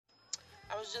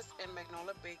was just in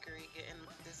Magnolia Bakery getting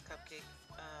this cupcake,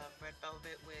 red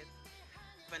velvet with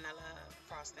vanilla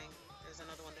frosting. There's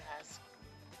another one that has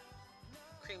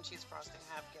cream cheese frosting.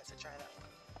 I have yet to try that one.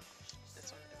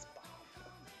 This one is bomb.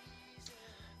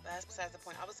 But that's besides the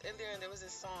point. I was in there and there was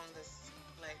this song, this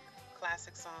like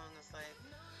classic song. It's like,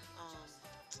 um,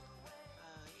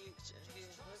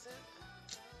 what is it?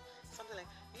 Something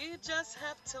like, you just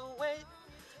have to wait,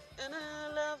 and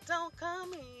love don't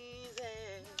come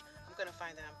easy. I'm gonna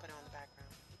find it and put it on the background.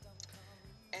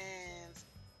 And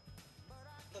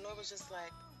the Lord was just like,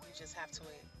 you just have to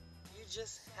wait. You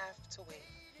just have to wait.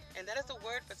 And that is the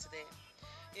word for today.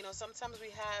 You know, sometimes we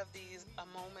have these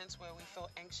moments where we feel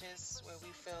anxious, where we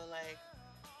feel like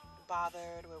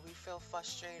bothered, where we feel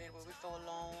frustrated, where we feel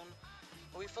alone,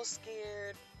 where we feel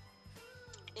scared,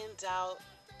 in doubt,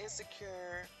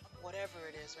 insecure, whatever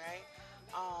it is, right?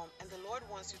 And the Lord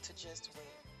wants you to just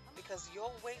wait because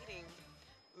your waiting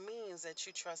means that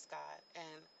you trust God.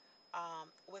 And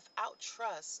without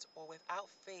trust or without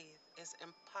faith, it's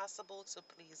impossible to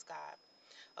please God.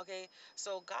 Okay,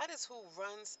 so God is who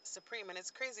runs supreme, and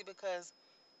it's crazy because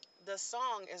the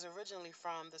song is originally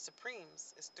from the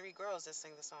Supremes. It's three girls that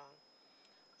sing the song.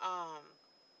 Um,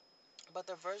 but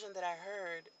the version that I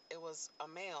heard, it was a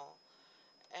male,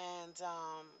 and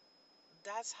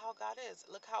that's how God is.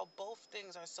 Look how both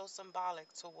things are so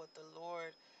symbolic to what the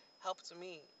Lord helped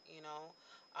me, you know,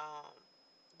 um,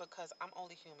 because I'm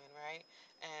only human, right?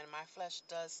 And my flesh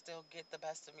does still get the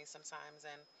best of me sometimes,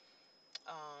 and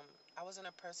um, I wasn't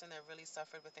a person that really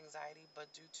suffered with anxiety, but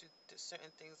due to certain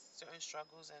things, certain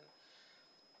struggles, and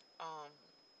um,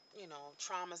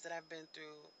 traumas that I've been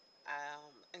through,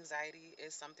 anxiety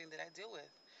is something that I deal with,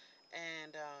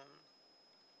 and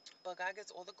but God gets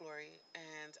all the glory,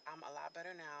 and I'm a lot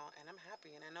better now, and I'm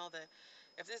happy, and I know that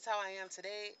if this is how I am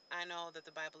today, I know that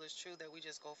the Bible is true, that we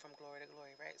just go from glory to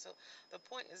glory, right? So the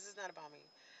point is, this is not about me.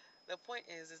 The point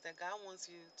is that God wants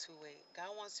you to wait.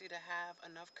 God wants you to have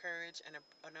enough courage and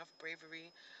enough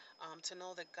bravery to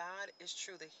know that God is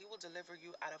true, that He will deliver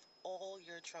you out of all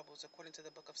your troubles, according to the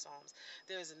book of Psalms.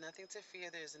 There is nothing to fear.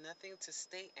 There is nothing to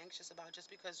stay anxious about just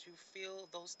because you feel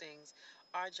those things.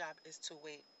 Our job is to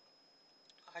wait.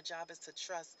 Our job is to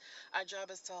trust. Our job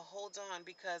is to hold on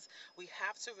because we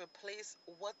have to replace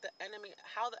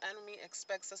how the enemy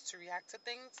expects us to react to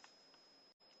things.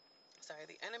 Sorry,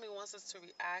 the enemy wants us to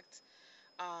react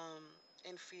um,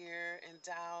 in fear and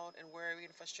doubt and worry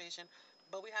and frustration.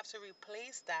 But we have to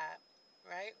replace that,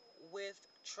 right, with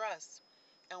trust.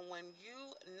 And when you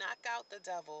knock out the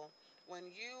devil, when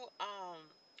you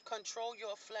control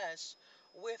your flesh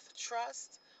with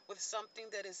trust, with something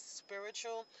that is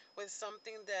spiritual, with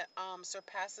something that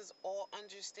surpasses all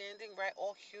understanding, right,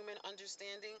 all human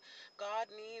understanding, God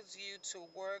needs you to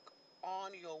work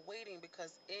on your waiting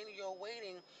because in your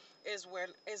waiting is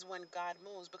when God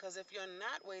moves. Because if you're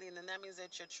not waiting, then that means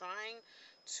that you're trying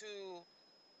to,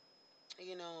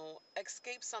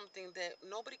 escape something that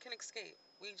nobody can escape.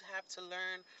 We have to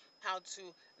learn how to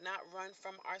not run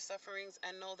from our sufferings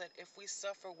and know that if we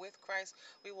suffer with Christ,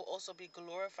 we will also be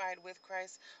glorified with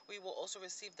Christ. We will also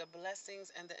receive the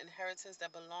blessings and the inheritance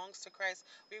that belongs to Christ.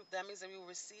 That means that we will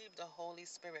receive the Holy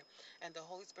Spirit, and the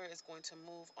Holy Spirit is going to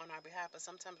move on our behalf. But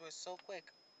sometimes we're so quick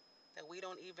that we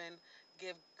don't even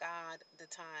give God the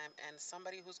time. And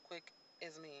somebody who's quick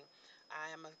is me.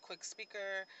 I am a quick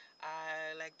speaker.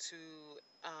 I like to,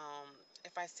 um,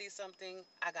 if I see something,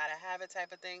 I gotta have it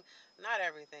type of thing. Not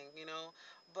everything,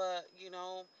 but,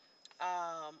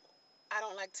 I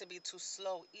don't like to be too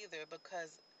slow either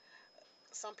because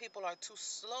some people are too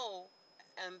slow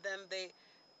and then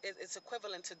it's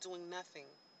equivalent to doing nothing,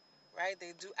 right?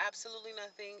 They do absolutely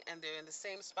nothing and they're in the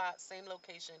same spot, same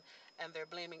location, and they're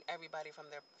blaming everybody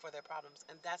for their problems.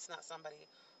 And that's not somebody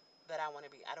that I want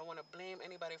to be. I don't want to blame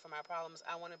anybody for my problems.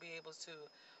 I want to be able to,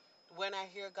 when I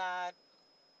hear God,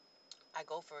 I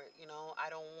go for it. I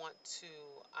don't want to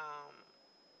um,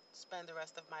 spend the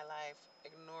rest of my life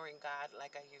ignoring God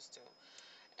like I used to.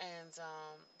 And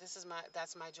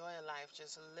that's my joy in life,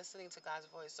 just listening to God's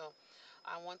voice. So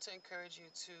I want to encourage you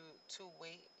to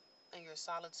wait in your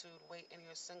solitude, wait in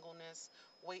your singleness,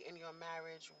 wait in your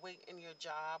marriage, wait in your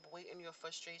job, wait in your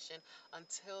frustration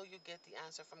until you get the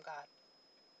answer from God.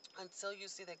 Until you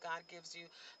see that God gives you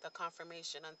the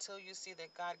confirmation, until you see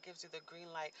that God gives you the green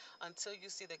light, until you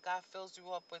see that God fills you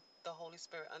up with the Holy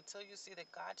Spirit, until you see that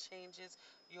God changes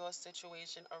your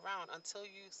situation around, until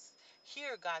you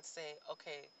hear God say,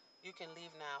 okay, you can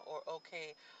leave now, or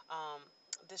okay, um,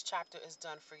 this chapter is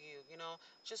done for you.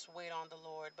 Just wait on the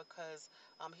Lord, because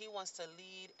He wants to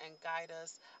lead and guide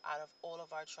us out of all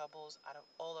of our troubles, out of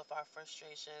all of our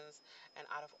frustrations, and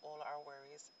out of all our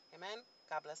worries. Amen.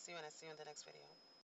 God bless you, and I see you in the next video.